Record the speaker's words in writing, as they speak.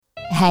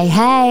Hey,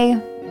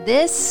 hey,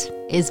 this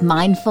is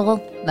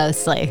Mindful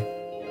Mostly,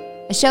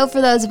 a show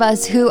for those of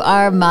us who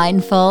are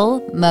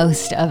mindful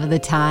most of the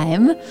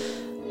time.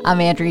 I'm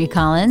Andrea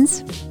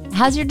Collins.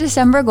 How's your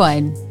December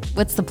going?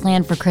 What's the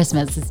plan for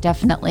Christmas? It's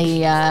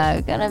definitely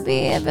gonna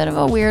be a bit of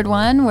a weird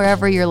one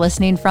wherever you're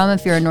listening from.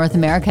 If you're in North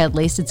America, at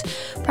least, it's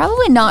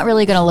probably not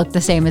really gonna look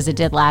the same as it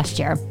did last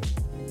year.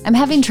 I'm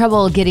having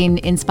trouble getting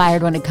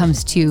inspired when it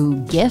comes to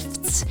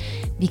gifts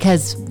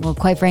because, well,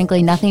 quite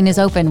frankly, nothing is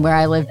open where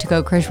I live to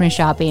go Christmas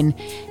shopping.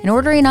 And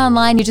ordering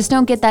online, you just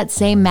don't get that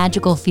same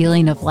magical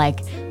feeling of like,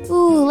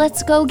 ooh,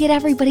 let's go get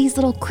everybody's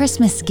little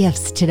Christmas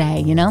gifts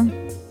today, you know?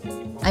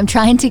 I'm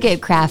trying to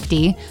get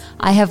crafty.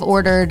 I have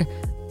ordered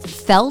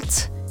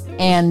felt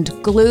and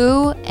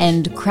glue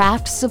and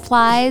craft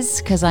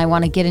supplies because I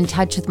want to get in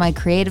touch with my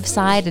creative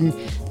side, and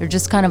they're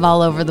just kind of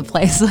all over the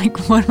place. Like,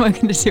 what am I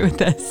going to do with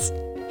this?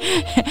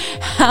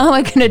 How am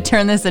I going to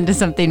turn this into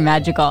something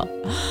magical?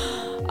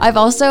 I've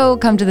also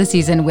come to the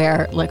season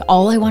where, like,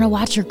 all I want to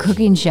watch are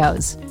cooking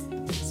shows,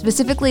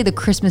 specifically the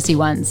Christmassy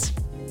ones.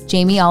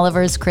 Jamie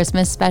Oliver's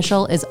Christmas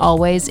special is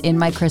always in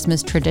my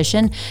Christmas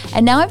tradition,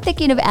 and now I'm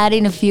thinking of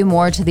adding a few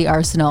more to the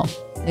arsenal.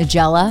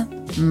 Nigella,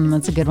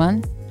 that's a good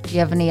one. If you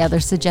have any other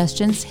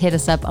suggestions, hit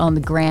us up on the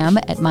gram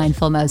at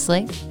Mindful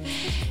Mostly.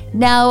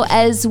 Now,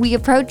 as we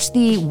approach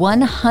the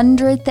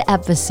 100th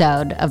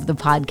episode of the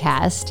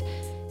podcast,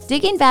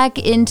 digging back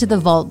into the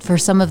vault for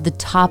some of the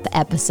top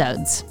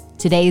episodes,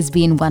 today's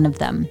being one of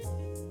them.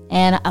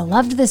 And I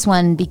loved this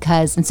one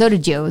because, and so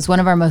did you, it was one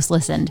of our most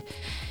listened.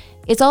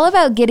 It's all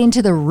about getting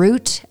to the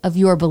root of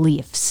your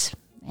beliefs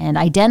and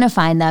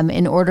identifying them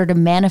in order to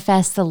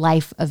manifest the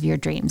life of your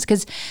dreams.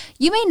 Because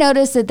you may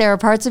notice that there are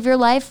parts of your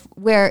life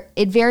where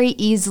it very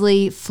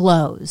easily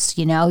flows.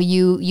 You know,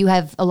 you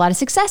have a lot of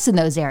success in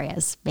those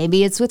areas.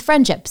 Maybe it's with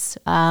friendships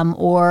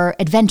or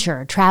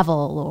adventure,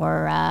 travel,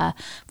 or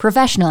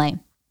professionally.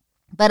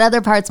 But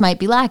other parts might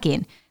be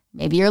lacking.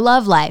 Maybe your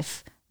love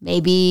life,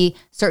 maybe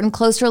certain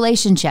close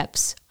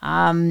relationships,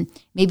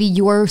 maybe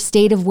your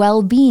state of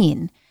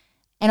well-being.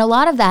 And a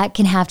lot of that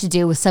can have to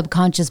do with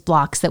subconscious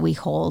blocks that we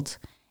hold.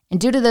 And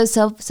due to those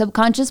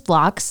subconscious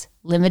blocks,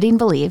 limiting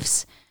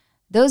beliefs,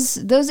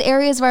 those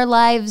areas of our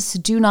lives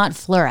do not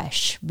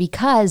flourish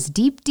because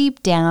deep,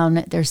 deep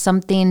down, there's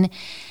something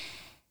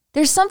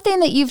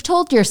that you've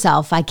told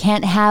yourself. I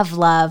can't have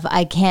love.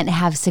 I can't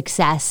have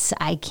success.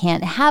 I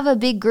can't have a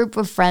big group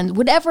of friends,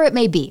 whatever it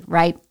may be,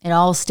 right? It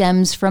all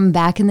stems from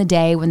back in the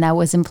day when that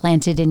was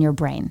implanted in your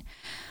brain.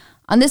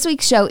 On this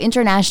week's show,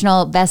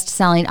 international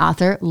best-selling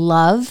author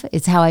Love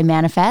Is How I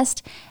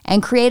Manifest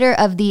and creator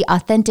of the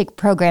Authentic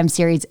Program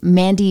series,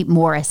 Mandy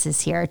Morris,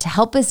 is here to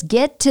help us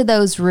get to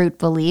those root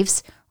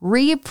beliefs,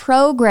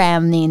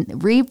 reprogram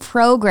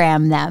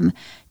them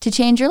to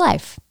change your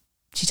life.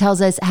 She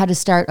tells us how to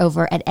start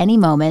over at any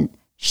moment,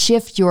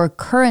 shift your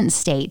current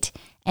state,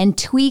 and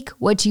tweak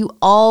what you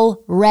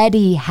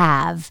already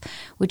have,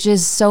 which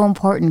is so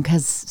important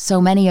because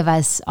so many of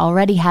us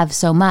already have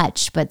so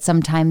much, but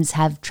sometimes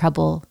have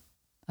trouble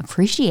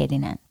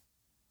appreciating it.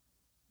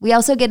 We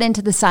also get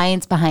into the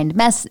science behind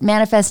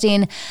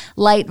manifesting,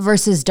 light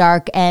versus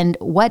dark, and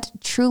what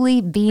truly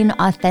being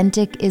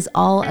authentic is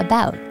all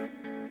about.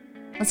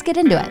 Let's get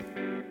into it.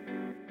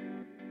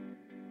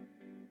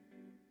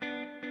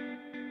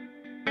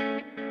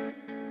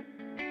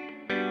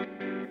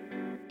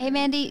 Hey,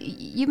 Mandy,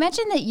 you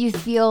mentioned that you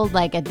feel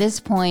like at this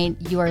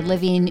point you are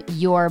living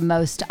your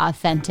most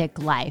authentic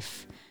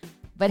life.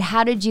 But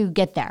how did you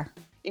get there?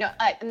 You know,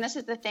 and this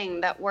is the thing,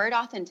 that word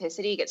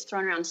authenticity gets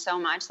thrown around so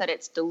much that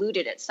it's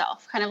diluted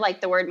itself. Kind of like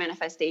the word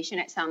manifestation,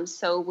 it sounds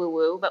so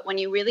woo-woo, but when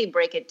you really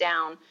break it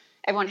down,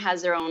 everyone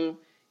has their own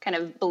kind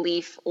of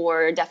belief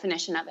or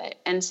definition of it.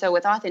 And so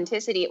with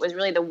authenticity, it was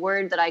really the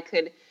word that I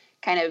could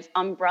kind of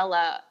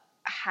umbrella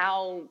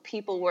how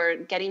people were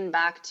getting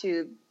back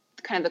to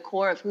kind of the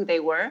core of who they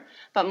were,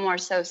 but more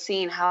so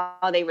seeing how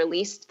they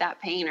released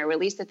that pain or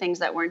released the things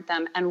that weren't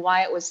them, and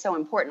why it was so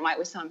important, why it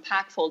was so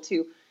impactful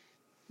to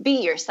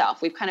be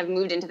yourself. We've kind of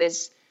moved into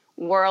this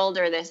world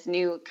or this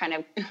new kind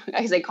of,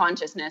 I say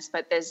consciousness,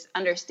 but this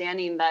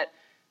understanding that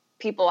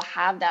people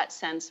have that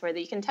sense where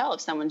you can tell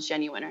if someone's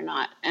genuine or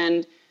not.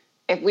 And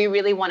if we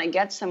really want to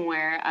get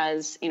somewhere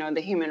as, you know, the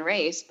human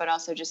race, but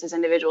also just as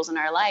individuals in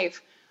our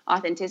life,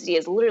 authenticity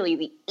is literally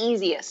the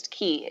easiest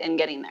key in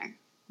getting there.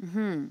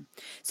 Mm-hmm.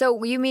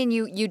 So you mean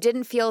you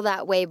didn't feel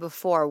that way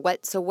before?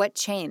 What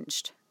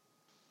changed?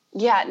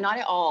 Yeah, not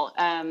at all.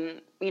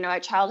 You know,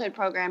 childhood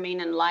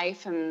programming and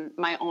life and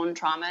my own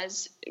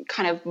traumas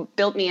kind of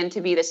built me into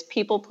be this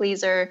people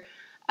pleaser.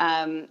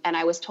 And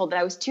I was told that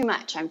I was too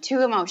much. I'm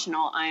too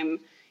emotional.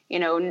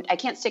 I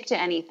can't stick to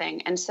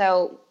anything. And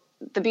so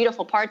the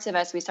beautiful parts of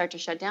us, we start to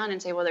shut down and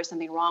say, well, there's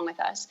something wrong with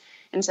us.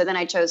 And so then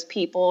I chose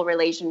people,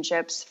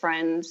 relationships,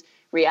 friends,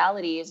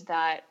 realities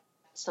that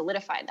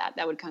solidified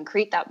that would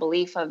concrete that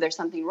belief of there's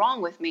something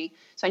wrong with me.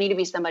 So I need to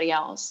be somebody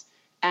else.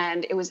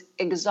 And it was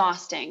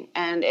exhausting,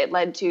 and it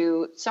led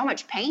to so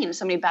much pain,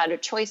 so many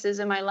bad choices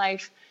in my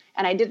life.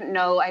 And I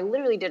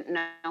literally didn't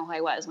know who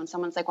I was. When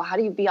someone's like, well, how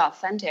do you be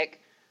authentic?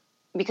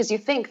 because you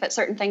think that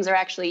certain things are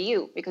actually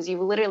you, because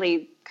you've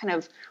literally kind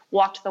of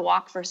walked the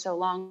walk for so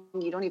long,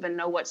 you don't even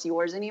know what's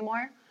yours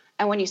anymore.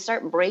 And when you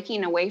start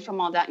breaking away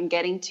from all that and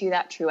getting to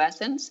that true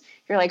essence,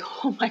 you're like,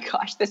 oh my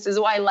gosh, this is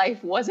why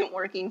life wasn't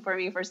working for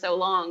me for so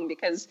long,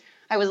 because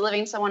I was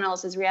living someone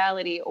else's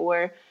reality,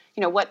 or,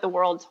 what the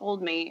world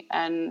told me,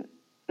 and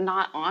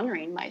not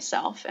honoring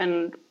myself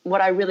and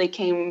what I really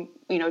came,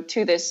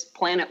 to this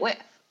planet with.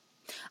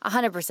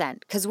 100%.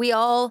 Because we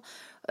all,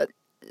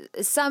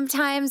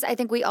 sometimes I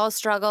think we all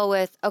struggle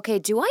with, okay,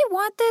 do I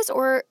want this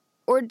or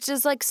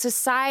just like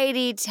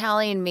society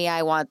telling me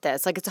I want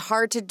this? Like, it's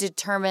hard to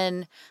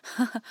determine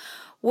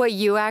what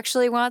you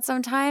actually want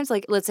sometimes.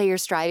 Like, let's say you're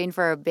striving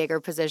for a bigger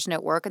position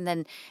at work, and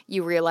then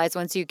you realize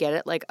once you get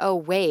it, like, oh,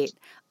 wait,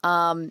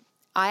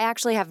 I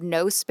actually have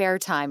no spare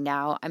time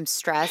now. I'm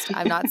stressed.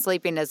 I'm not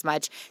sleeping as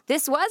much.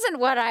 This wasn't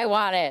what I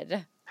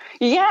wanted.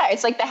 Yeah,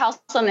 it's like the house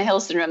on the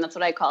hill syndrome. That's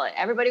what I call it.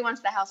 Everybody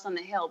wants the house on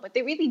the hill, but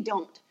they really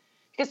don't.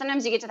 Because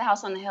sometimes you get to the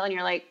house on the hill and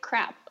you're like,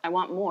 crap, I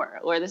want more,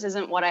 or this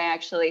isn't what I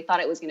actually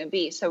thought it was going to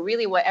be. So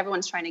really what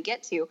everyone's trying to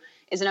get to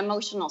is an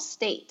emotional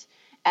state.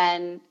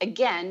 And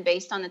again,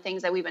 based on the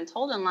things that we've been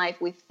told in life,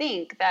 we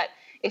think that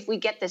if we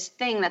get this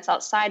thing that's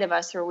outside of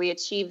us, or we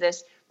achieve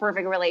this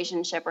perfect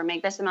relationship, or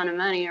make this amount of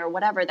money, or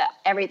whatever, that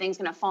everything's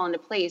going to fall into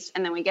place.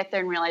 And then we get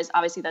there and realize,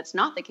 obviously, that's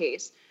not the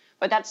case.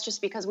 But that's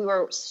just because we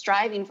were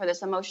striving for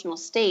this emotional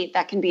state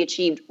that can be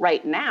achieved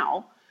right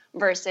now,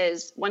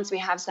 versus once we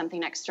have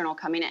something external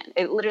coming in.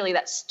 It literally,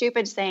 that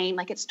stupid saying,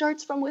 like, it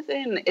starts from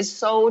within, is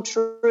so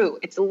true.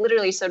 It's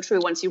literally so true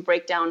once you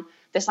break down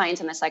the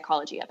science and the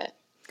psychology of it.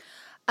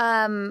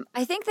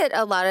 I think that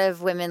a lot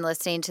of women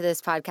listening to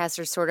this podcast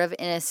are sort of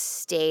in a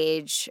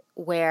stage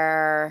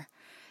where,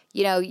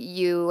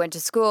 you went to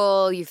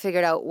school, you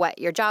figured out what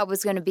your job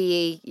was going to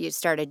be, you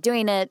started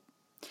doing it,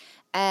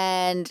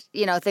 and,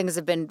 things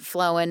have been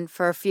flowing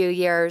for a few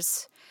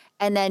years.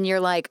 And then you're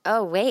like,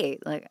 oh,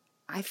 wait, like,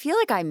 I feel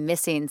like I'm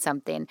missing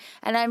something.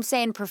 And I'm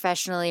saying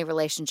professionally,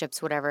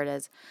 relationships, whatever it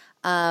is.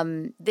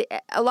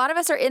 A lot of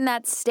us are in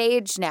that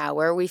stage now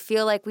where we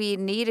feel like we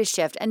need a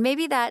shift. And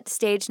maybe that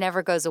stage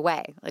never goes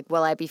away. Like,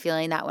 will I be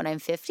feeling that when I'm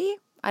 50?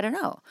 I don't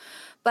know.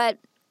 But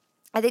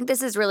I think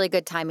this is really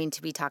good timing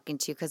to be talking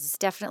to you, because it's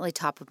definitely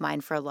top of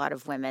mind for a lot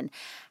of women.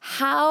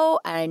 And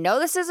I know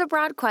this is a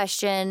broad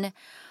question,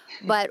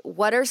 but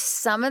what are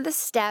some of the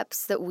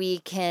steps that we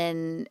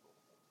can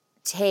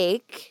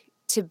take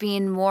to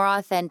being more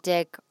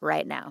authentic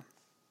right now?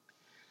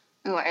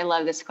 Oh, I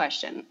love this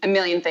question. A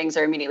million things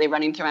are immediately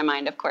running through my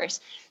mind, of course.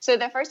 So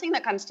the first thing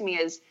that comes to me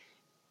is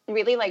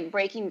really like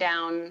breaking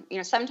down,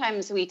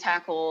 sometimes we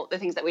tackle the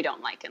things that we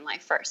don't like in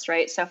life first,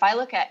 right? So if I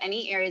look at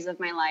any areas of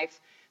my life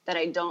that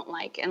I don't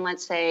like, and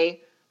let's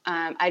say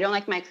I don't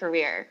like my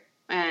career,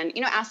 and,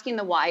 asking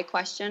the why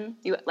question,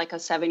 you, like a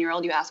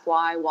 7-year-old, you ask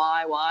why,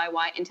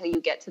 until you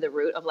get to the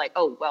root of like,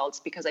 oh, well, it's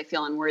because I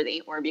feel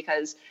unworthy, or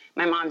because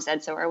my mom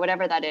said so, or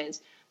whatever that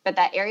is. But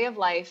that area of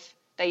life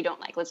that you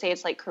don't like, let's say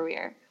it's like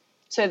career.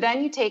 So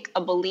then you take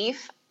a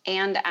belief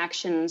and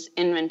actions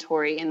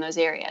inventory in those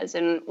areas.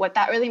 And what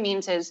that really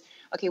means is,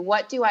 okay,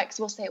 because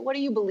we'll say, what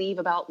do you believe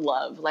about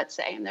love, let's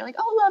say? And they're like,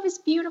 oh, love is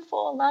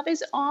beautiful. Love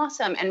is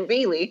awesome. And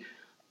really,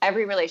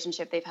 every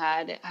relationship they've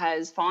had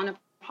has fallen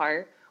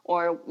apart,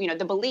 or,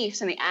 the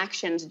beliefs and the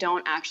actions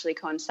don't actually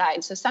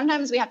coincide. So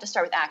sometimes we have to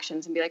start with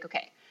actions and be like,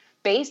 okay,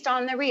 based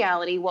on the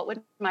reality, what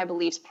would my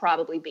beliefs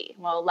probably be?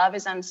 Well, love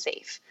is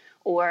unsafe,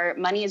 or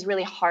money is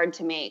really hard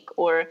to make,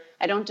 or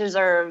I don't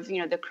deserve,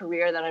 the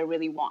career that I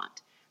really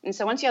want. And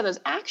so once you have those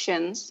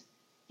actions,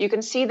 you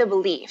can see the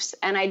beliefs.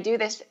 And I do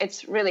this,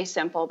 it's really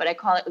simple, but I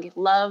call it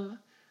love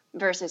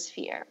versus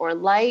fear, or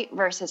light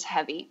versus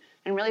heavy.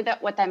 And really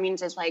what that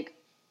means is like,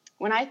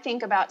 when I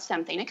think about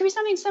something, it could be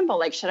something simple,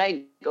 like, should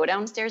I go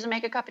downstairs and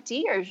make a cup of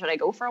tea, or should I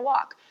go for a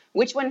walk?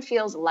 Which one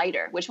feels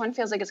lighter? Which one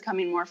feels like it's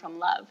coming more from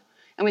love?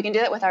 And we can do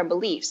that with our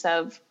beliefs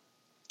of,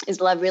 is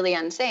love really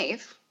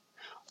unsafe?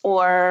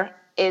 Or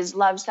is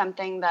love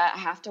something that I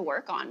have to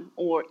work on?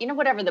 Or,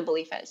 whatever the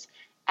belief is.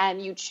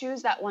 And you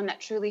choose that one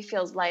that truly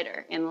feels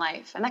lighter in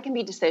life. And that can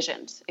be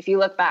decisions. If you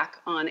look back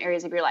on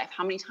areas of your life,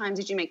 how many times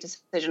did you make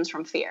decisions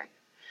from fear?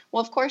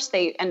 Well, of course,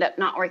 they end up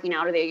not working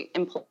out, or they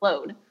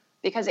implode,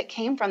 because it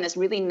came from this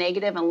really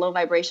negative and low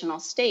vibrational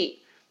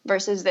state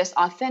versus this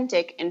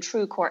authentic and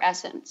true core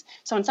essence.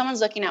 So when someone's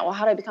looking at, well,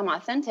 how do I become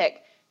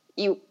authentic?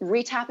 You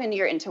re-tap into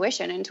your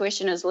intuition.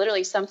 Intuition is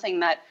literally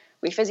something that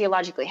we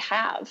physiologically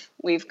have.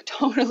 We've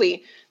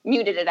totally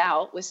muted it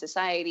out with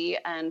society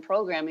and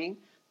programming,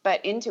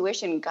 but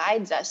intuition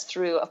guides us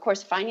through, of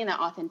course, finding that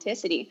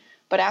authenticity,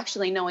 but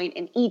actually knowing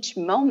in each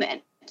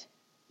moment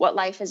what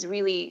life is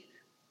really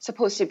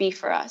supposed to be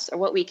for us, or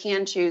what we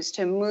can choose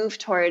to move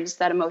towards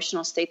that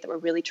emotional state that we're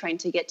really trying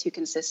to get to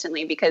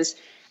consistently. Because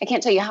I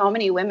can't tell you how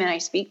many women I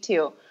speak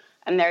to,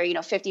 and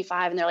they're,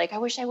 55, and they're like, I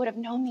wish I would have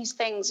known these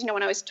things,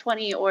 when I was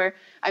 20, or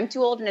I'm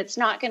too old and it's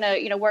not going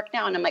to, work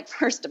now. And I'm like,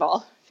 first of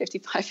all,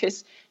 55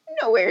 is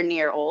nowhere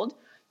near old.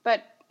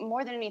 But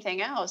more than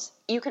anything else,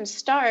 you can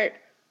start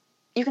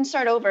you can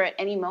start over at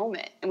any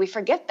moment. And we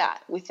forget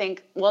that. We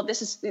think, well,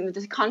 this is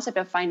the concept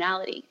of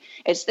finality.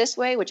 It's this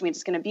way, which means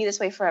it's going to be this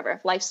way forever.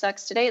 If life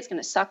sucks today, it's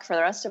going to suck for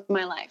the rest of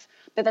my life.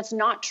 But that's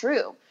not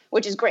true,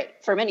 which is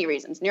great for many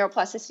reasons.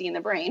 Neuroplasticity in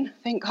the brain,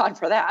 thank God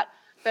for that.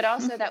 But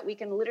also that we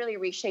can literally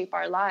reshape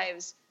our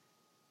lives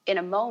in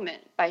a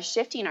moment by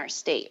shifting our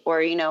state,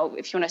 or, if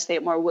you want to say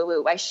it more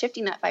woo-woo, by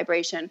shifting that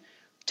vibration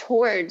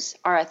towards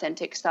our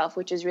authentic self,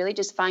 which is really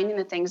just finding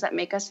the things that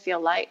make us feel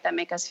light, that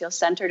make us feel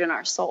centered in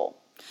our soul.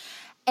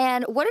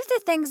 And what if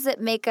the things that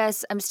make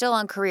us, I'm still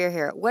on career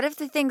here, what if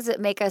the things that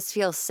make us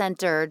feel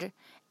centered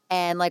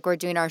and like we're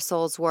doing our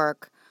soul's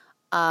work,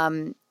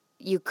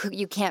 you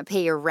can't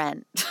pay your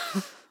rent?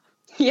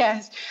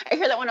 Yes, I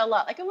hear that one a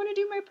lot. Like, I want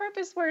to do my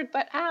purpose work,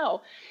 but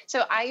how?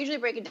 So I usually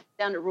break it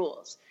down to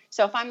rules.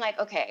 So if I'm like,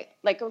 okay,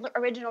 like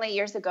originally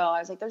years ago, I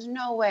was like, there's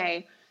no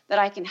way that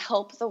I can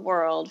help the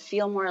world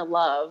feel more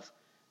love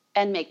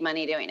and make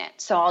money doing it.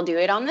 So I'll do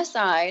it on the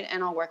side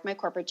and I'll work my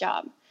corporate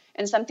job.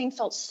 And something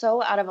felt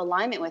so out of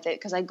alignment with it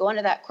because I go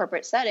into that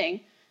corporate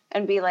setting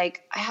and be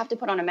like, I have to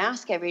put on a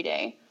mask every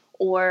day,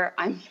 or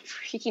I'm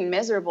freaking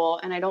miserable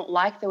and I don't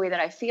like the way that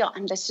I feel.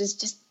 And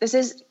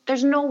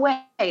there's no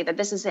way that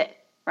this is it,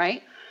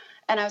 right?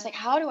 And I was like,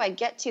 how do I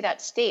get to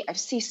that state? I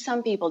see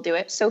some people do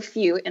it, so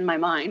few in my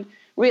mind.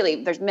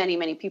 Really, there's many,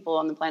 many people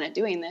on the planet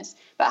doing this.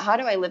 But how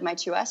do I live my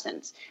true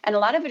essence? And a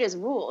lot of it is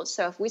rules.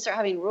 So if we start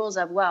having rules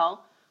of,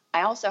 well,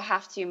 I also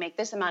have to make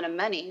this amount of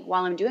money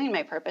while I'm doing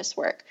my purpose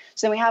work.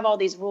 So we have all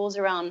these rules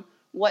around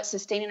what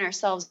sustaining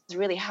ourselves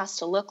really has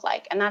to look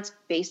like. And that's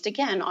based,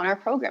 again, on our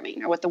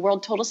programming or what the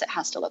world told us it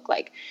has to look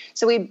like.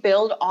 So we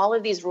build all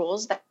of these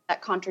rules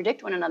that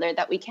contradict one another,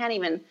 that we can't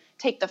even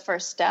take the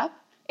first step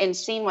in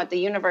seeing what the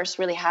universe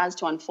really has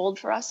to unfold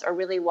for us, or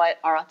really what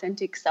our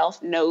authentic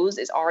self knows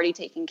is already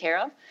taken care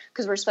of,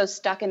 because we're so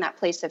stuck in that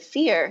place of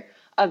fear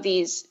of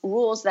these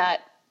rules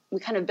that we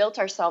kind of built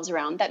ourselves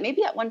around, that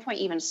maybe at one point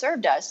even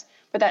served us,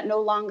 but that no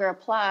longer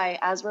apply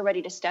as we're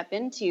ready to step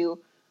into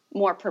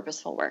more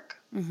purposeful work.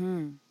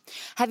 Mm-hmm.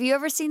 Have you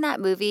ever seen that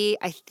movie?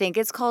 I think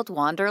it's called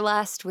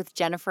Wanderlust, with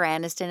Jennifer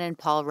Aniston and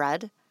Paul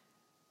Rudd.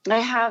 I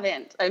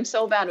haven't. I'm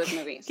so bad with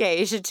movies. Okay,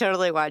 you should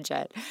totally watch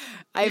it.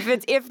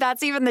 If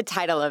that's even the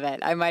title of it,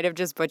 I might have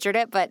just butchered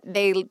it, but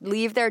they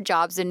leave their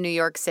jobs in New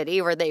York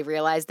City where they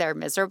realize they're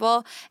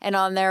miserable, and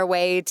on their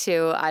way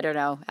to, I don't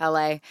know,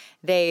 LA,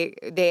 they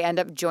end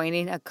up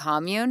joining a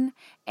commune,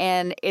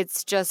 and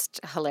it's just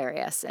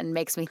hilarious and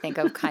makes me think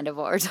of kind of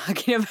what we're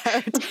talking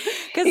about.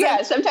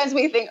 Yeah, sometimes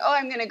we think, oh,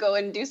 I'm going to go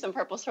and do some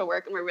purposeful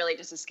work, and we're really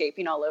just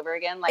escaping all over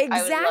again. Like,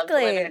 exactly. I would love to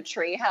live in a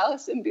tree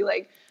house and be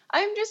like,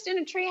 I'm just in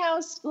a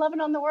treehouse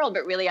loving on the world,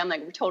 but really I'm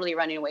like totally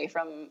running away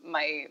from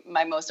my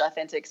most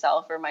authentic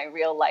self, or my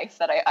real life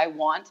that I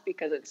want,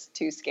 because it's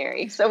too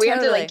scary. So we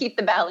have to like keep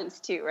the balance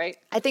too, right?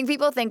 I think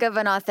people think of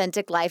an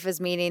authentic life as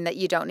meaning that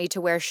you don't need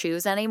to wear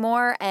shoes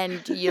anymore,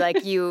 and you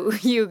like you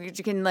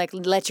can like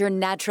let your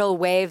natural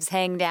waves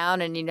hang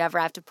down and you never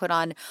have to put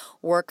on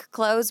work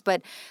clothes.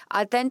 But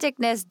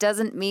authenticness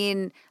doesn't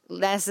mean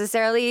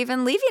necessarily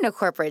even leaving a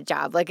corporate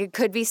job. Like, it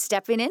could be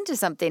stepping into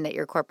something at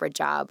your corporate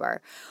job,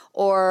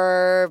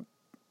 or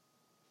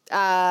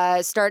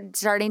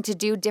starting to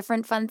do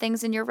different fun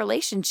things in your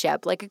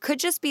relationship. Like, it could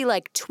just be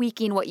like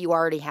tweaking what you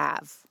already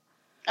have.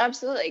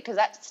 Absolutely, because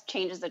that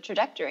changes the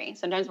trajectory.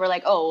 Sometimes we're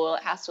like, oh, well,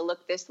 it has to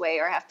look this way,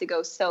 or I have to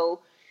go so,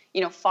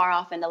 far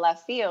off into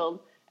left field.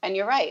 And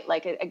you're right.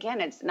 Like,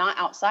 again, it's not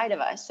outside of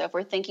us. So if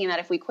we're thinking that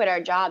if we quit our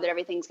job that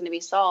everything's going to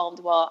be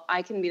solved, well,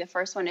 I can be the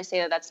first one to say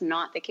that that's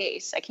not the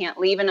case. I can't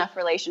leave enough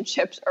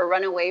relationships or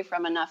run away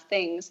from enough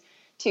things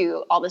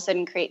to all of a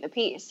sudden create the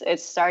peace.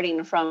 It's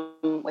starting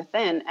from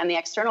within, and the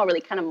external really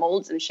kind of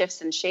molds and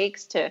shifts and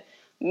shakes to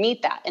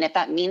meet that. And if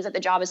that means that the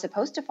job is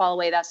supposed to fall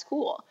away, that's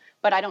cool.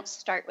 But I don't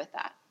start with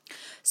that.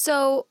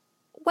 So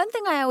one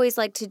thing I always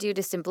like to do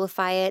to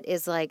simplify it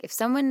is, like,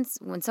 when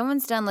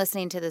someone's done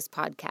listening to this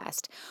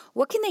podcast,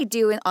 what can they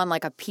do on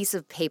like a piece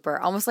of paper,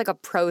 almost like a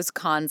pros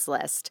cons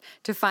list,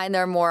 to find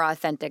their more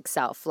authentic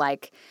self?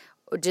 Like,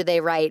 do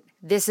they write,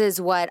 this is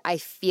what I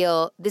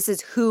feel, this is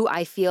who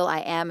I feel I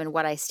am and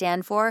what I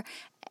stand for?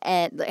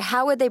 And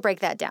how would they break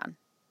that down?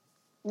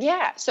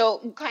 Yeah.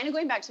 So kind of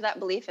going back to that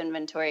belief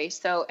inventory.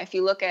 So if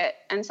you look at,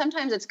 and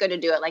sometimes it's good to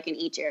do it like in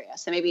each area.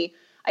 So maybe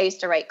I used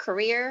to write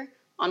career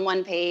on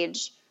one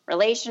page,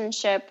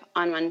 relationship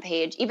on one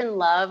page, even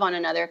love on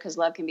another, because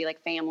love can be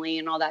like family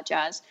and all that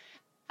jazz.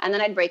 And then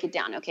I'd break it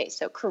down. Okay,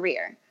 so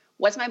career.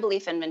 What's my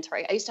belief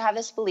inventory? I used to have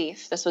this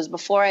belief. This was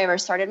before I ever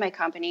started my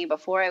company,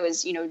 before I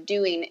was,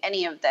 doing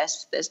any of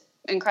this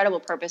incredible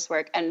purpose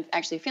work and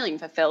actually feeling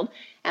fulfilled.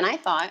 And I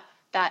thought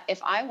that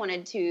if I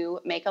wanted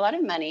to make a lot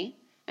of money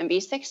and be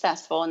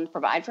successful and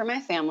provide for my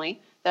family,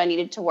 that I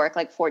needed to work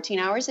like 14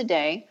 hours a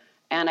day,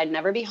 and I'd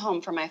never be home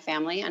for my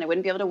family, and I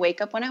wouldn't be able to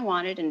wake up when I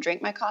wanted and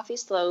drink my coffee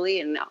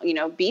slowly and,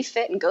 be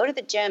fit and go to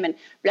the gym and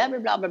blah, blah,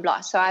 blah, blah,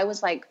 blah. So I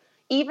was like,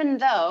 even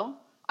though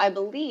I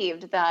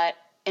believed that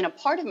in a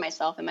part of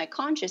myself, in my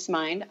conscious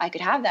mind, I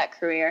could have that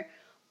career,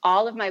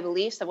 all of my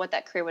beliefs of what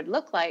that career would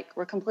look like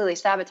were completely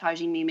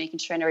sabotaging me, making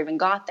sure I never even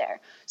got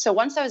there. So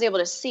once I was able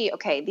to see,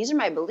 okay, these are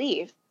my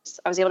beliefs,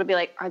 I was able to be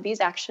like, are these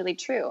actually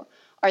true?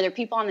 Are there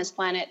people on this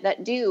planet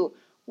that do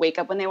wake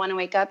up when they want to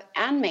wake up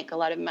and make a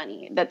lot of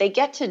money, that they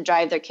get to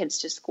drive their kids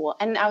to school?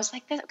 And I was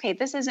like, okay,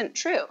 this isn't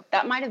true.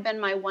 That might have been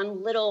my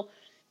one little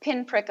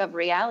pinprick of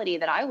reality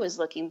that I was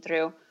looking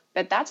through,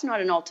 but that's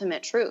not an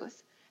ultimate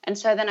truth. And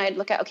so then I'd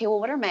look at, okay, well,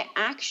 what are my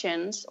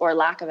actions, or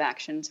lack of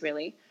actions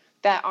really,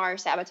 that are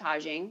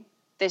sabotaging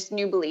this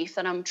new belief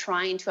that I'm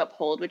trying to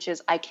uphold, which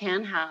is I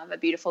can have a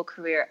beautiful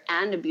career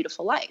and a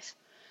beautiful life.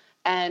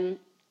 And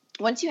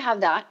once you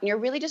have that, and you're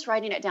really just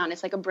writing it down,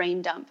 it's like a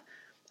brain dump.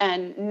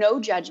 And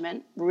no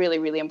judgment, really,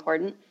 really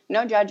important.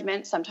 No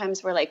judgment.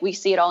 Sometimes we're like, we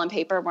see it all in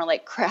paper and we're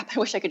like, crap, I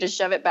wish I could just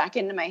shove it back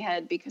into my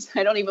head because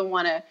I don't even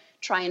want to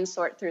try and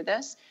sort through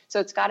this. So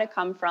it's got to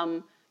come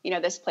from,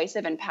 this place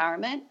of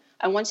empowerment.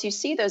 And once you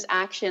see those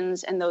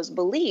actions and those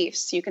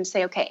beliefs, you can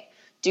say, okay,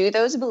 do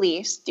those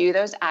beliefs, do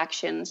those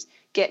actions,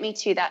 get me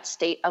to that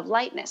state of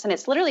lightness. And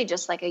it's literally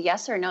just like a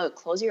yes or no.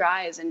 Close your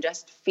eyes and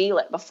just feel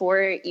it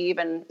before you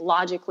even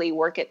logically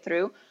work it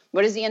through.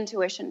 What does the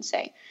intuition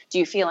say? Do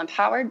you feel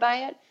empowered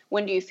by it?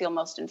 When do you feel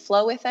most in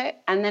flow with it?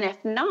 And then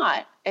if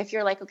not, if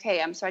you're like,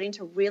 okay, I'm starting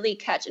to really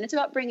catch, and it's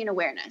about bringing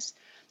awareness.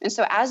 And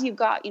so as you've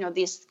got,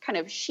 this kind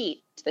of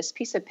sheet, this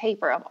piece of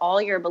paper of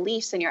all your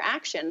beliefs and your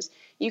actions,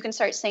 you can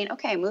start saying,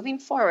 okay, moving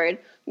forward,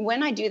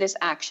 when I do this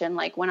action,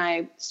 like when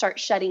I start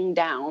shutting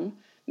down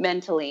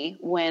mentally,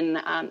 when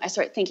I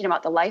start thinking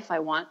about the life I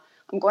want,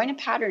 I'm going to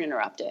pattern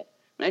interrupt it.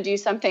 I'm going to do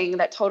something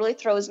that totally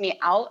throws me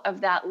out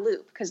of that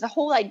loop. Because the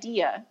whole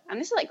idea, and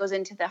this like goes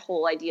into the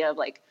whole idea of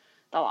like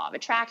the law of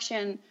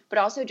attraction, but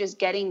also just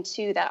getting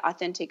to that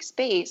authentic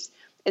space,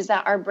 is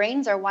that our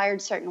brains are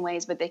wired certain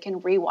ways, but they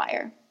can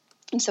rewire.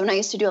 And so when I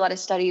used to do a lot of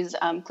studies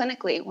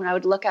clinically, when I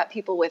would look at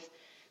people with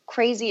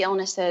crazy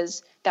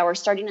illnesses that were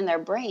starting in their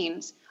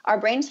brains, our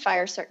brains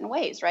fire certain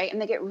ways, right?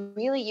 And they get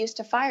really used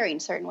to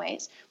firing certain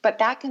ways, but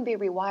that can be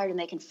rewired and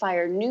they can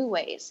fire new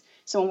ways.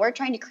 So when we're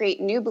trying to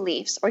create new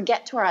beliefs or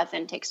get to our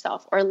authentic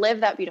self or live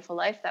that beautiful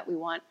life that we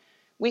want,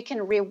 we can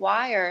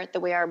rewire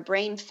the way our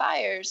brain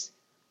fires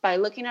by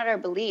looking at our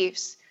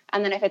beliefs.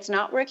 And then if it's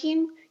not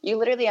working, you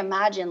literally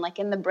imagine like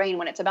in the brain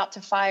when it's about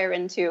to fire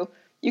into,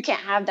 you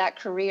can't have that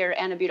career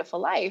and a beautiful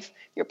life,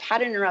 you're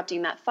pattern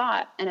interrupting that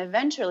thought. And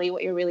eventually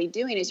what you're really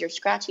doing is you're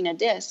scratching a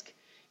disc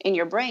in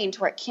your brain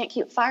to where it can't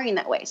keep firing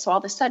that way. So all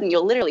of a sudden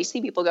you'll literally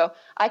see people go,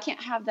 I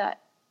can't have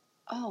that.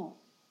 Oh,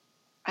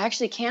 I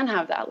actually can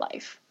have that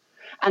life.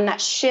 And that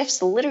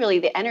shifts literally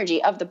the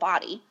energy of the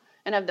body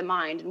and of the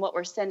mind and what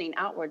we're sending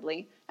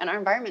outwardly. And our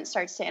environment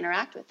starts to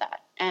interact with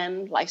that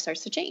and life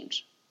starts to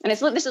change. And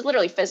this is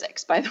literally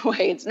physics, by the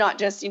way. It's not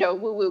just,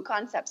 woo-woo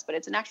concepts, but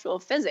it's an actual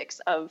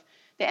physics of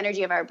the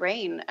energy of our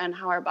brain and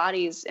how our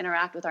bodies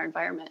interact with our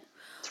environment.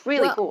 It's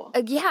really cool.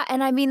 Yeah.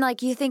 And I mean,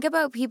 like you think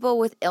about people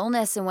with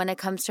illness and when it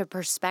comes to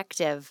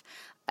perspective,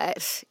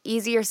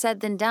 easier said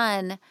than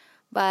done.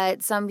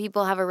 But some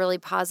people have a really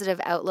positive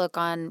outlook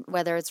on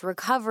whether it's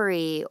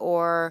recovery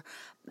or,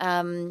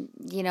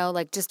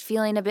 like just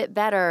feeling a bit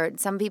better.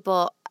 Some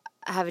people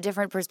have a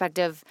different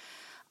perspective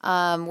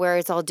where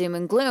it's all doom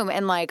and gloom.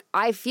 And like,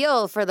 I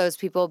feel for those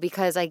people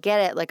because I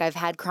get it. Like I've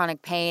had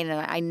chronic pain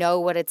and I know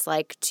what it's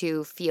like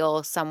to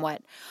feel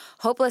somewhat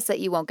hopeless that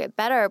you won't get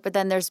better. But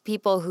then there's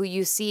people who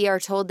you see are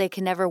told they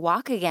can never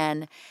walk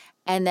again.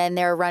 And then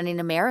they're running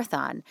a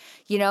marathon,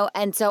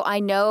 And so I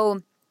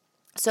know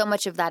so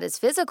much of that is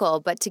physical,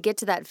 but to get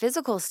to that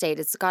physical state,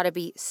 it's got to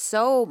be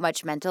so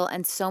much mental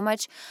and so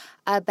much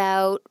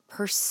about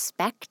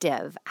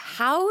perspective.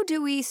 How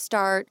do we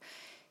start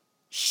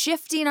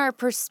shifting our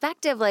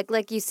perspective?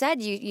 Like you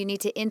said, you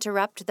need to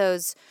interrupt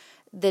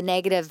the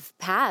negative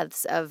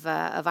paths of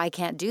I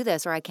can't do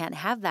this or I can't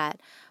have that.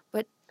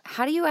 But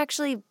how do you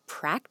actually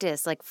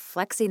practice like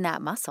flexing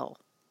that muscle?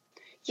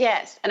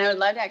 Yes. And I would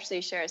love to actually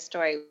share a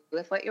story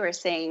with what you were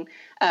saying.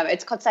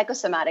 It's called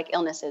psychosomatic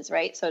illnesses,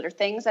 right? So they're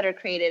things that are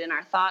created in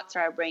our thoughts or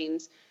our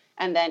brains.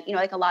 And then,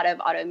 like a lot of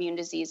autoimmune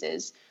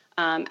diseases,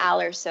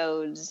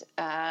 allergies,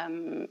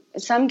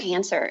 some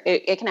cancer,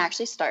 it can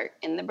actually start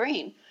in the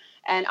brain.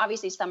 And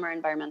obviously some are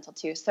environmental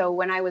too. So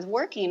when I was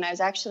working, I was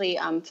actually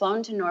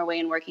flown to Norway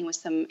and working with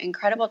some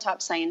incredible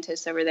top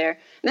scientists over there.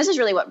 And this is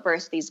really what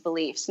birthed these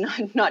beliefs,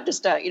 not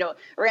just a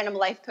random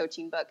life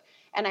coaching book.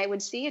 And I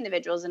would see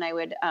individuals and I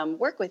would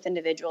work with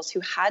individuals who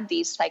had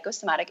these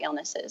psychosomatic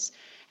illnesses.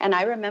 And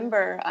I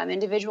remember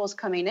individuals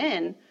coming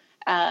in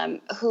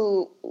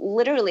who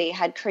literally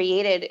had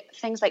created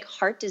things like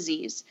heart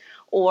disease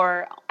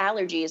or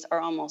allergies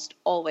are almost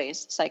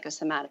always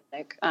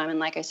psychosomatic. And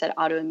like I said,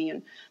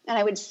 autoimmune. And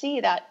I would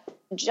see that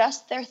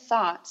just their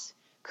thoughts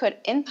could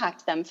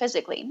impact them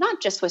physically,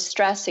 not just with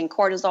stress and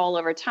cortisol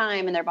over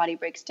time and their body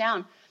breaks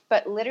down,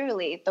 but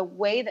literally the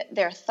way that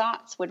their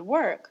thoughts would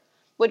work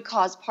would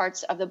cause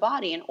parts of the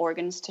body and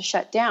organs to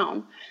shut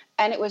down.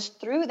 And it was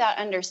through that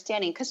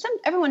understanding, because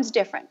everyone's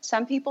different.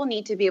 Some people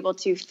need to be able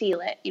to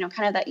feel it,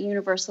 kind of that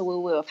universal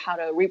woo-woo of how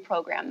to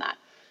reprogram that.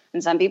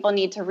 And some people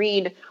need to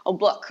read a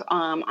book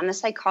on the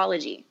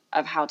psychology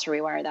of how to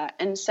rewire that.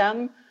 And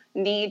some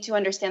need to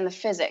understand the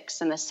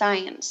physics and the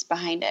science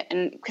behind it.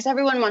 And because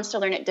everyone wants to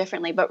learn it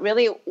differently, but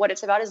really what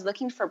it's about is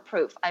looking for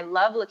proof. I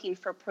love looking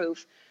for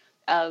proof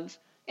of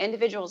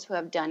individuals who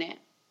have done it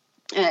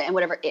and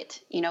whatever it,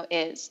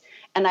 is.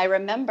 And I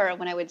remember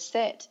when I would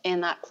sit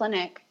in that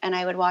clinic and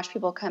I would watch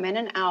people come in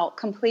and out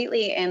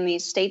completely in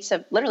these states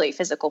of literally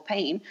physical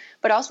pain,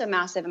 but also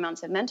massive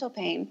amounts of mental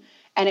pain.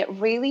 And it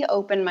really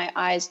opened my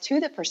eyes to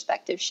the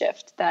perspective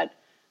shift that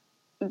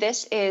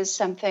this is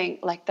something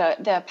like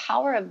the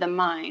power of the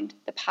mind,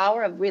 the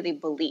power of really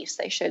beliefs,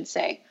 I should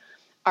say,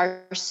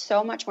 are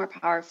so much more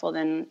powerful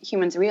than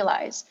humans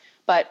realize.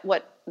 But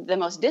what the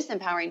most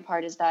disempowering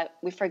part is that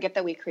we forget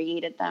that we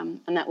created them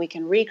and that we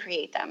can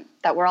recreate them,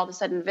 that we're all of a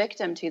sudden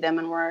victim to them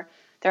and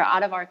they're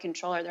out of our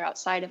control or they're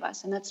outside of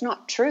us. And that's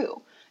not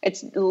true.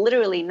 It's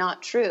literally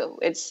not true.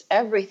 It's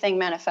everything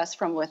manifests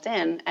from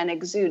within and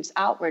exudes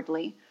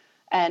outwardly.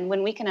 And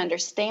when we can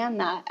understand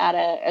that at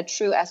a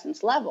true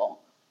essence level,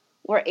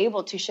 we're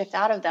able to shift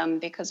out of them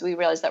because we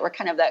realize that we're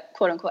kind of that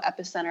quote unquote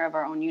epicenter of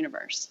our own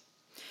universe.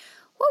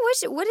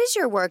 What is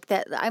your work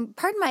that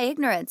pardon my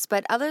ignorance,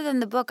 but other than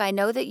the book, I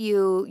know that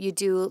you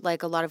do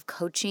like a lot of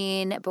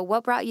coaching, but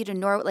what brought you to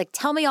Norway? Like,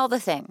 tell me all the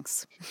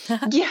things.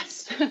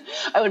 Yes,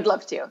 I would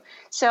love to.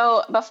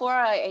 So before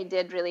I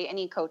did really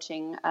any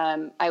coaching,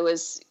 I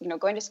was,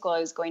 going to school.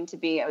 I was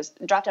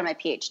dropped out of my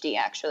PhD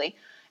actually.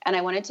 And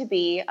I wanted to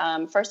be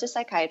first a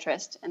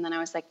psychiatrist. And then I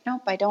was like,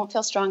 nope, I don't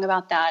feel strong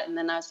about that. And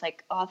then I was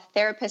like, oh,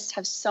 therapists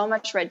have so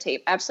much red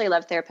tape. I absolutely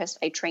love therapists.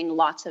 I train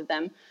lots of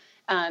them.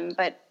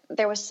 But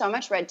there was so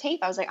much red tape.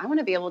 I was like, I want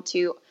to be able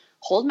to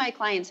hold my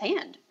client's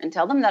hand and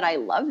tell them that I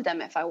love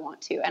them if I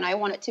want to. And I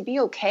want it to be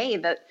okay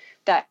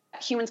that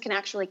humans can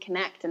actually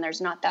connect. And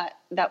there's not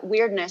that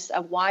weirdness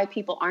of why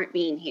people aren't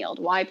being healed,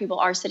 why people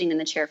are sitting in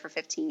the chair for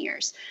 15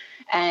 years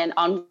and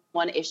on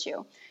one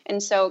issue.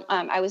 And so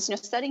I was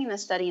studying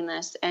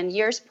this. And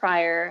years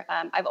prior,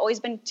 I've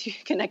always been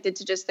connected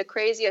to just the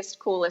craziest,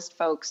 coolest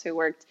folks who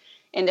worked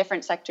in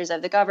different sectors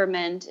of the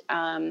government.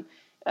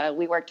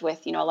 We worked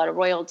with, a lot of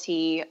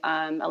royalty,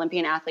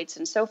 Olympian athletes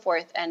and so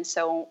forth. And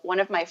so one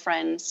of my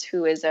friends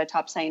who is a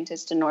top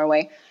scientist in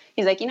Norway,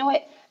 he's like, you know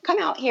what,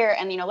 come out here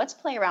and, let's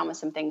play around with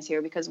some things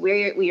here because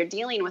we are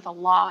dealing with a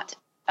lot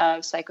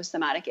of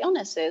psychosomatic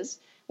illnesses,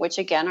 which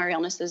again are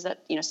illnesses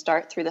that,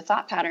 start through the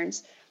thought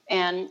patterns.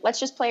 And let's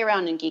just play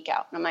around and geek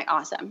out. And I'm like,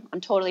 awesome,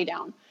 I'm totally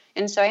down.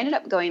 And so I ended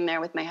up going there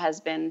with my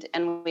husband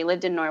and we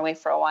lived in Norway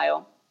for a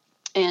while.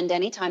 And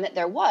anytime that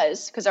there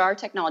was, because there are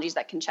technologies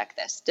that can check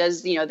this,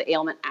 does, the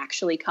ailment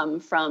actually come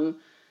from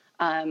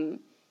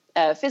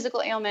a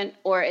physical ailment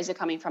or is it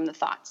coming from the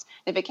thoughts?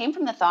 If it came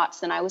from the thoughts,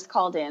 then I was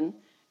called in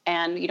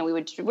and, we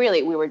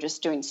were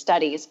just doing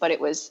studies, but it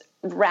was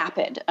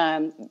rapid.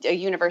 A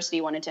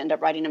university wanted to end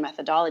up writing a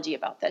methodology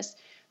about this.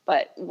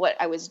 But what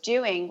I was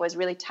doing was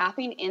really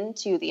tapping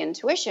into the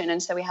intuition.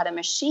 And so we had a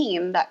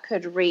machine that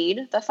could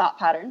read the thought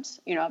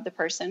patterns, of the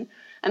person.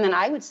 And then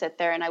I would sit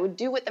there and I would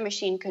do what the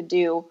machine could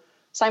do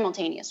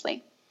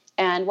simultaneously.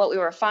 And what we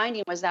were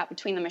finding was that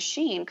between the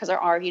machine, because there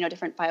are,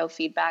 different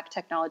biofeedback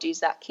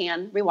technologies that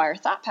can rewire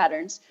thought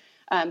patterns,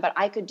 but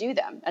I could do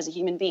them as a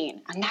human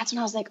being. And that's when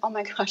I was like, oh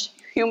my gosh,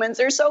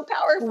 humans are so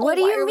powerful. What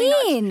do you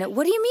mean?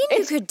 What do you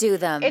mean you could do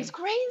them? It's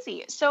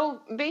crazy.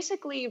 So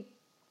basically,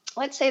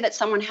 let's say that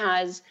someone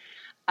has,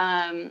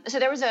 so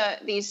there was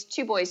these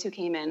two boys who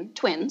came in,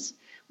 twins.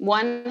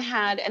 One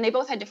had, and they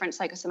both had different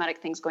psychosomatic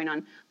things going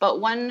on,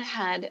 but one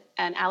had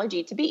an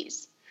allergy to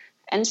bees.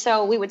 And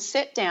so we would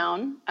sit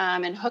down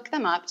and hook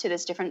them up to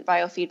this different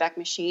biofeedback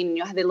machine.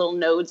 You have the little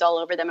nodes all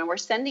over them, and we're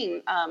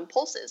sending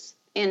pulses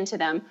into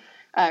them,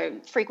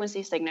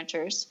 frequency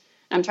signatures.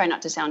 I'm trying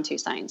not to sound too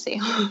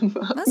sciencey.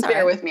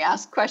 Bear with me.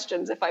 Ask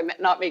questions if I'm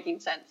not making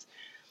sense.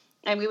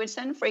 And we would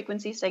send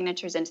frequency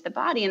signatures into the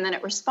body, and then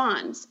it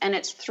responds. And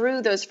it's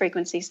through those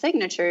frequency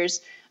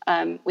signatures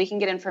we can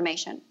get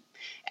information.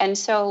 And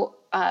so,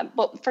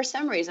 but for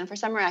some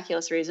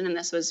miraculous reason, and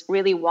this was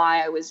really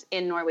why I was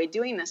in Norway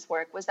doing this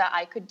work, was that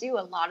I could do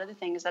a lot of the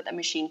things that the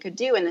machine could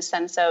do in the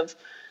sense of,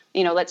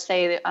 let's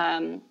say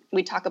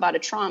we talk about a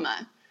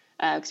trauma,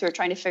 because we're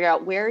trying to figure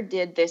out where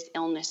did this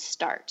illness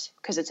start?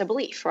 Because it's a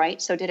belief, right?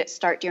 So did it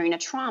start during a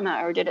trauma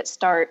or did it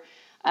start,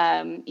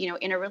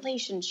 in a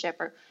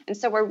relationship? And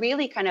so we're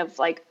really kind of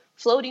like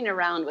floating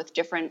around with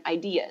different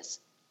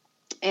ideas.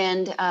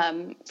 And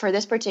for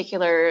this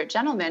particular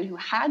gentleman who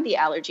had the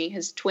allergy,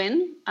 his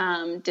twin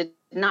did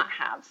not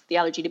have the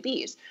allergy to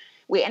bees.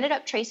 We ended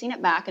up tracing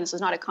it back, and this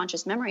was not a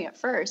conscious memory at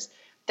first,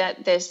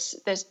 that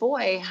this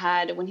boy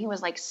had, when he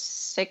was like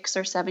 6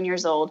 or 7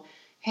 years old,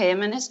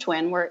 him and his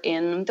twin were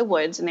in the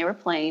woods and they were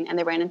playing and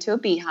they ran into a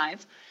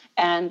beehive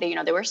and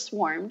they were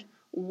swarmed.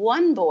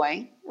 One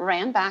boy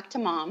ran back to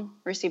mom,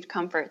 received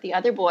comfort. The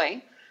other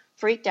boy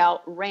freaked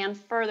out, ran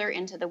further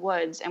into the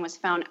woods and was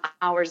found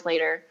hours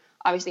later.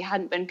 Obviously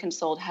hadn't been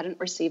consoled, hadn't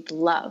received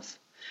love.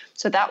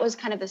 So that was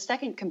kind of the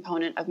second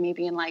component of me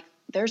being like,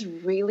 there's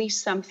really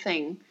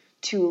something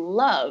to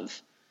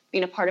love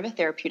being a part of a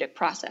therapeutic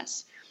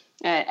process.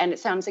 And it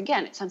sounds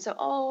so,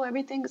 oh,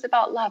 everything's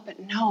about love. But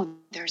no,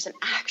 there's an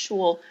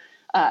actual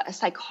a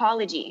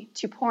psychology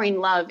to pouring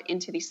love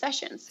into these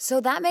sessions. So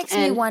that makes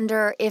me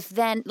wonder if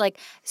then,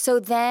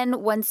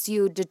 once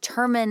you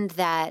determined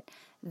that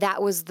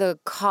that was the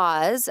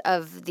cause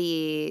of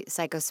the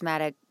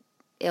psychosomatic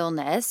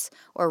illness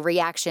or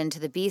reaction to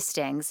the bee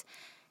stings,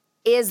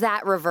 is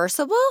that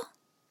reversible?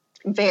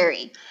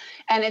 Very.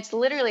 And it's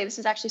literally, this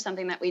is actually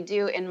something that we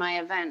do in my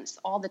events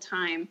all the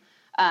time.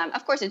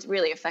 Of course, it's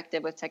really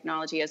effective with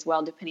technology as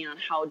well, depending on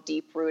how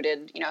deep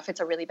rooted, if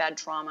it's a really bad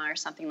trauma or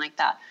something like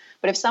that.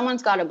 But if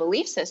someone's got a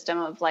belief system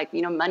of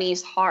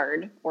money's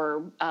hard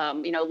or,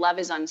 love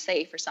is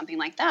unsafe or something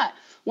like that,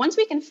 once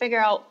we can figure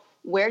out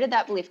where did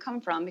that belief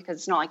come from, because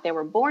it's not like they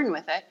were born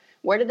with it,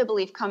 where did the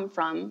belief come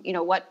from?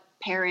 What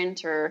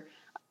parent or,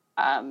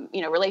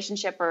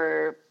 relationship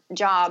or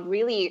job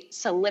really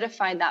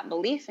solidified that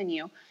belief in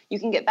you, you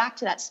can get back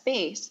to that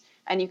space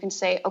and you can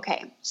say,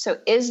 okay, so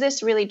is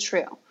this really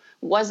true?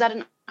 Was that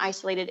an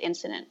isolated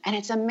incident? And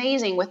it's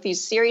amazing with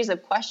these series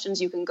of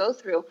questions you can go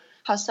through,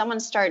 how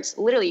someone starts,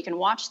 literally you can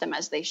watch them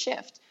as they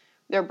shift.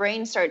 Their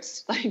brain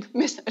starts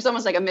it's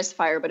almost like a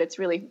misfire, but it's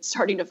really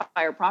starting to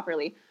fire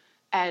properly.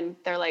 And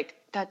they're like,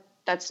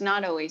 that's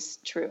not always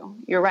true.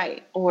 You're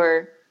right.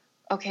 Or,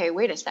 okay,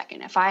 wait a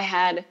second. If I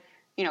had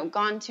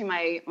gone to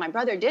my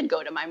brother did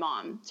go to my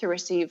mom to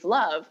receive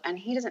love and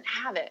he doesn't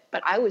have it,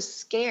 but I was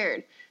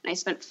scared and I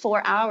spent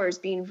 4 hours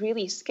being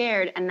really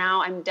scared and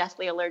now I'm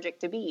deathly allergic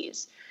to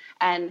bees.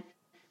 And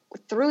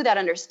through that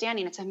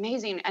understanding, it's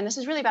amazing. And this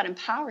is really about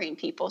empowering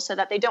people so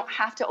that they don't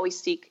have to always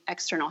seek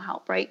external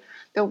help, right?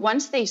 But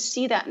once they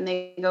see that and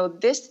they go,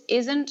 this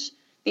isn't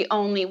the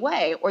only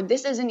way, or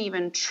this isn't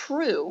even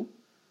true,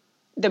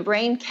 the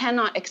brain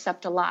cannot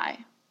accept a lie.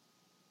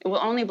 It will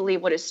only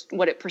believe what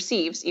it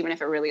perceives, even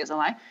if it really is a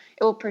lie.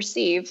 It will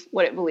perceive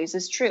what it believes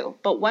is true.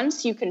 But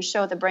once you can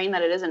show the brain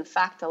that it is in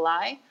fact a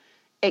lie,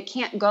 it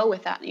can't go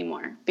with that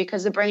anymore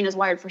because the brain is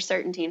wired for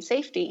certainty and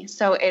safety.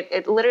 So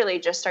it literally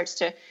just starts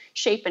to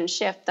shape and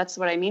shift. That's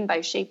what I mean by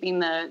shaping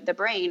the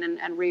brain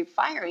and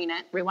rewiring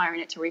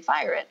it to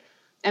refire it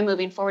and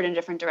moving forward in a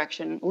different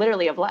direction,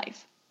 literally of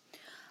life.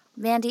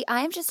 Mandy,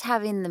 I am just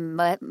having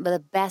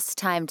the best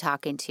time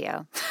talking to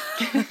you.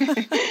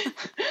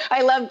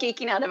 I love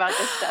geeking out about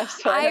this stuff.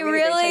 So I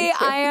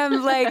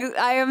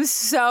am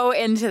so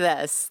into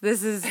this.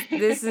 This is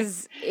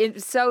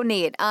it's so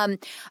neat.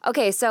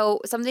 Okay, so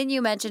something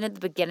you mentioned at the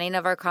beginning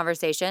of our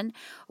conversation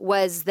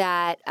was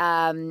that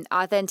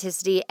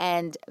authenticity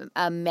and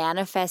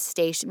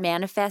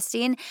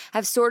manifesting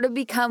have sort of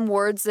become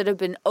words that have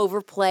been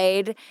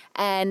overplayed,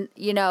 and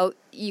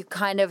you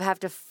kind of have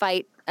to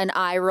fight an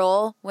eye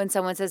roll when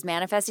someone says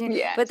manifesting.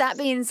 Yes, but that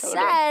being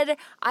said,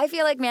 I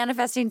feel like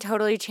manifesting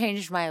totally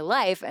changed my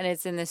life, and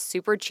it's in this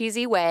super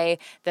cheesy way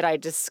that I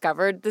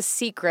discovered the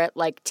secret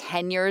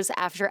 10 years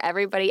after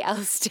everybody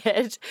else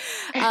did,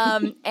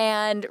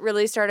 and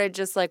really started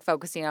just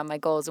focusing on my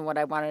goals and what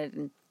I wanted.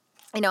 And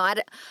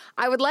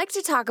I would like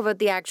to talk about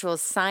the actual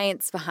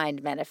science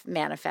behind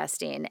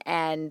manifesting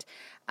and,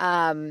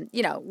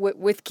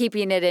 with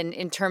keeping it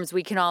in terms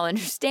we can all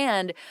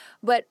understand.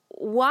 But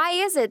why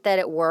is it that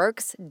it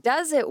works?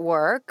 Does it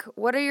work?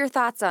 What are your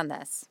thoughts on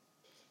this?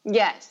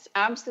 Yes,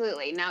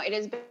 absolutely. Now, it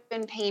has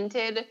been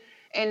painted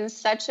in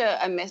such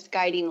a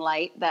misguiding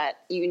light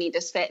that you need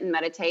to sit and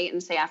meditate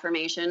and say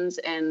affirmations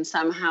and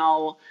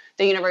somehow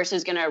the universe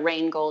is going to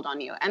rain gold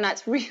on you. And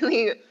that's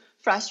really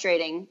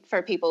frustrating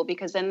for people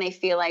because then they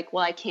feel like,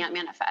 well, I can't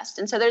manifest.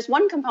 And so there's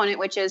one component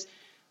which is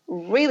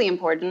really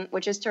important,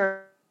 which is to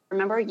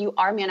remember you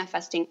are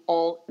manifesting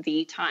all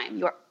the time.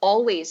 You are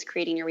always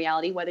creating your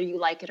reality, whether you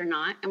like it or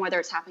not, and whether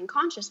it's happening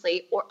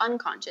consciously or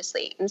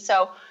unconsciously. And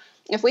so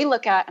if we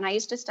look at, and I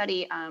used to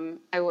study,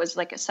 I was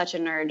such a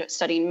nerd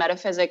studying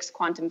metaphysics,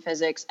 quantum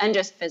physics, and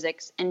just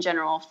physics in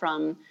general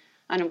from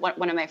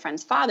one of my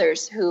friend's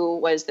fathers, who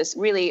was this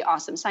really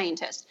awesome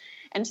scientist.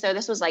 And so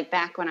this was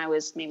back when I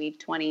was maybe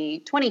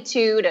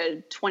 22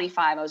 to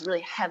 25. I was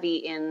really heavy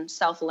in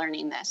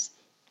self-learning this.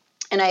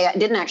 And I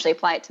didn't actually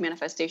apply it to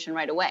manifestation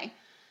right away.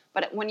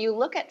 But when you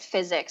look at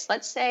physics,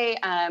 let's say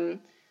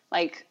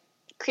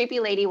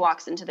creepy lady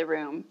walks into the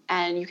room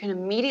and you can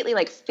immediately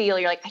feel,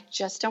 you're like, I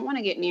just don't want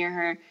to get near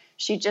her.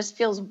 She just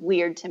feels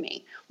weird to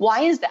me.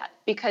 Why is that?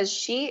 Because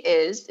she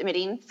is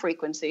emitting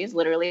frequencies,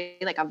 literally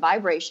like a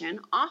vibration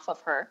off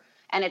of her,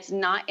 and it's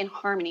not in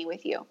harmony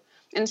with you.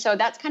 And so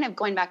that's kind of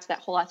going back to that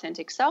whole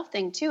authentic self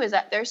thing too, is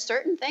that there's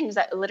certain things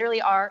that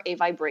literally are a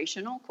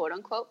vibrational, quote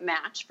unquote,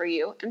 match for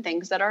you and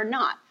things that are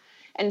not.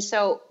 And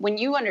so when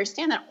you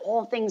understand that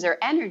all things are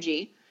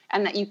energy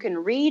and that you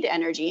can read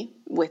energy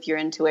with your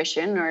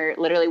intuition or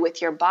literally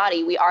with your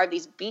body, we are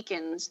these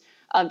beacons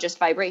of just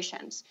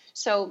vibrations.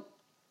 So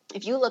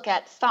if you look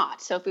at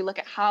thought, so if we look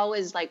at how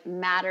is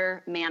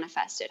matter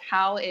manifested,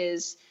 how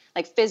is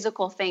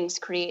physical things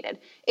created,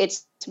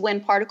 it's when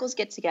particles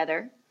get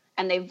together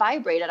and they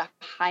vibrate at a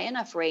high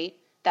enough rate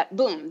that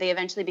boom, they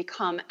eventually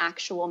become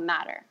actual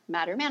matter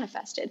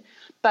manifested.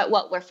 But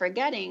what we're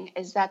forgetting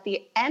is that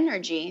the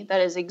energy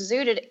that is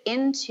exuded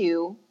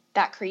into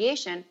that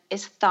creation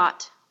is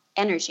thought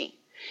energy.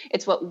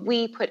 It's what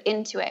we put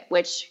into it,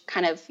 which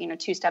kind of,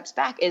 2 steps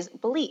back is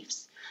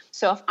beliefs.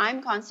 So if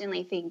I'm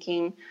constantly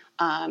thinking,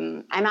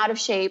 I'm out of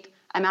shape,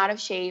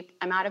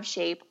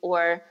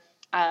 or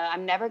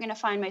I'm never going to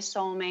find my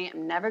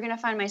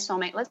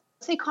soulmate, let's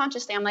say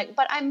consciously, I'm like,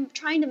 but I'm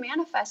trying to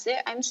manifest it.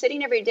 I'm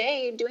sitting every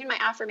day doing my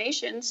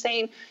affirmations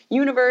saying,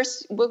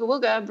 universe, wooga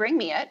wooga, bring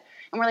me it.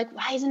 And we're like,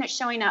 why isn't it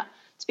showing up?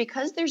 It's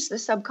because there's the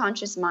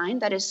subconscious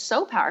mind that is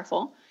so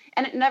powerful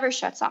and it never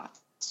shuts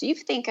off. So you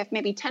think if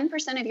maybe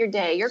 10% of your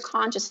day, you're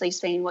consciously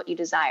saying what you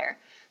desire.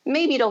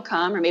 Maybe it'll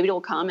come, or maybe it'll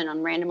come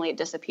and randomly it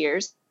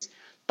disappears.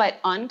 But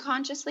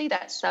unconsciously,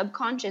 that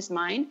subconscious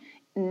mind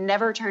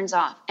never turns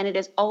off, and it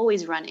is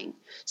always running.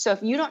 So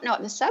if you don't know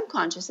what the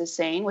subconscious is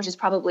saying, which is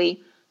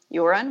probably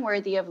you're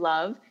unworthy of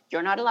love,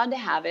 you're not allowed to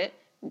have it,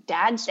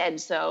 dad said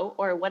so,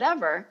 or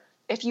whatever,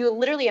 if you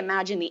literally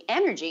imagine the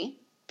energy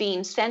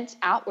being sent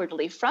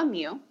outwardly from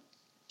you,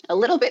 a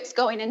little bit's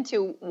going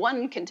into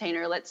one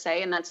container, let's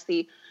say, and that's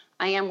the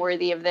I am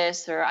worthy of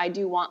this, or I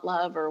do want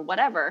love, or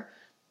whatever.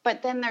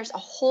 But then there's a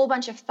whole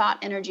bunch of thought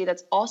energy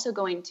that's also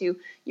going to,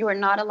 you are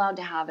not allowed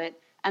to have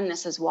it, and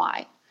this is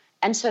why.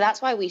 And so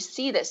that's why we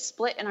see this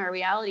split in our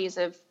realities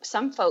of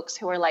some folks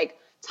who are like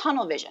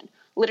tunnel vision.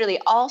 Literally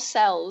all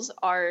cells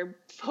are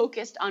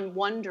focused on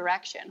one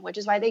direction, which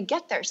is why they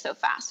get there so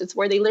fast. It's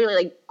where they literally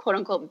like quote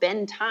unquote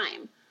bend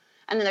time.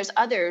 And then there's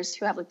others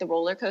who have like the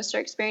roller coaster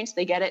experience.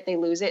 They get it, they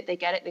lose it, they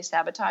get it, they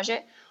sabotage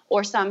it.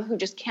 Or some who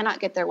just cannot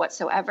get there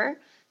whatsoever.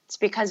 It's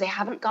because they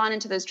haven't gone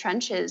into those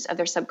trenches of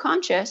their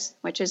subconscious,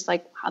 which is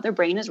like how their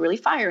brain is really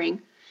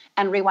firing,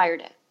 and rewired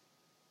it.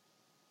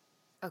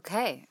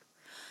 Okay.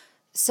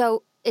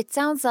 So it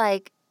sounds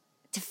like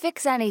to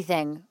fix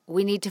anything,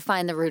 we need to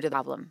find the root of the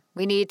problem.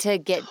 We need to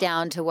get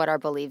down to what our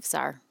beliefs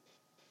are.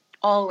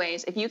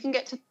 Always. If you can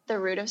get to the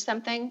root of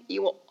something,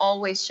 you will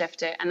always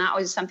shift it. And that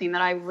was something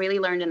that I really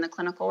learned in the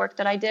clinical work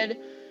that I did.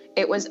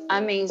 It was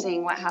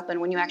amazing what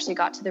happened when you actually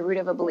got to the root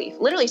of a belief.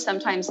 Literally,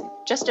 sometimes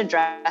just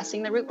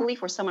addressing the root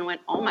belief where someone went,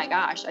 oh my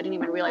gosh, I didn't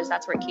even realize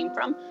that's where it came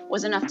from,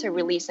 was enough to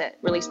release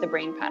the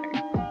brain pattern.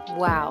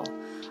 Wow.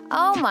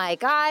 Oh my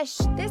gosh.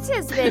 This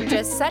has been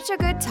just such a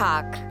good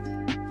talk.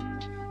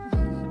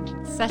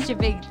 Such a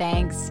big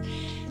thanks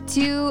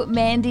to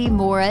Mandy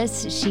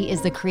Morris. She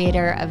is the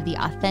creator of the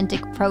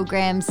Authentic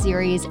Program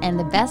series and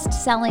the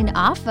best-selling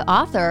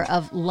author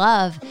of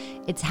Love,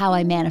 It's How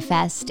I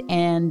Manifest.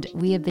 And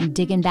we have been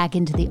digging back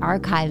into the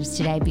archives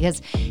today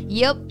because,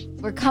 yep,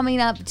 we're coming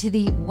up to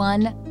the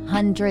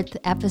 100th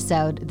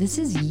episode. This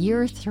is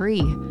year 3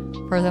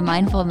 for the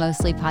Mindful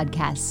Mostly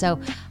podcast. So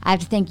I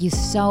have to thank you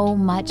so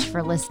much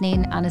for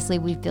listening. Honestly,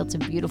 we've built a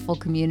beautiful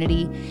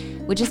community,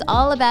 which is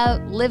all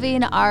about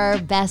living our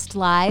best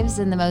lives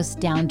in the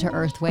most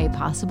down-to-earth way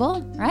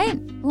possible, right?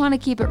 We want to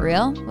keep it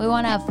real. We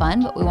want to have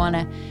fun, but we want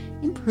to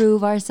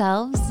improve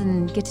ourselves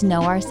and get to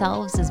know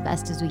ourselves as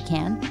best as we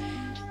can.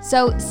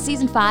 So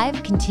season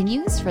 5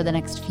 continues for the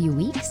next few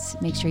weeks.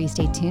 Make sure you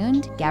stay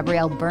tuned.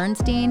 Gabrielle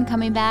Bernstein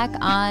coming back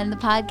on the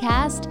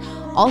podcast.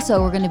 Also,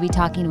 we're going to be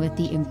talking with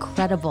the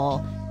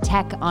incredible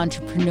tech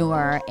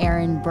entrepreneur,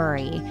 Erin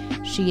Burry.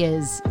 She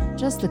is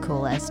just the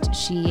coolest.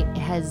 She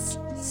has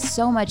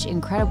so much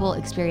incredible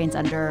experience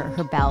under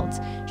her belt.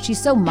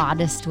 She's so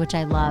modest, which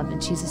I love,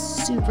 and she's a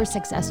super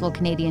successful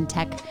Canadian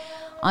tech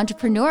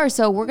entrepreneur.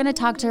 So we're going to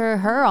talk to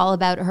her all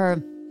about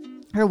her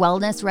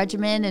wellness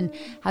regimen and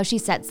how she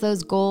sets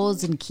those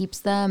goals and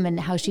keeps them, and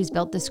how she's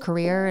built this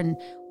career and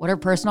what her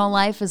personal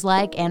life is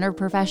like and her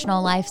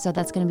professional life. So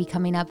that's going to be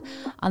coming up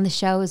on the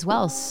show as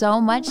well. So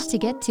much to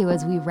get to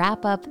as we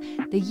wrap up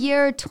the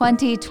year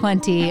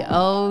 2020.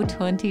 Oh,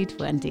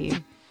 2020.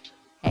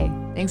 Hey,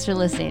 thanks for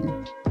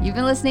listening. You've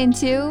been listening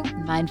to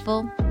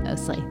Mindful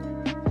Mostly.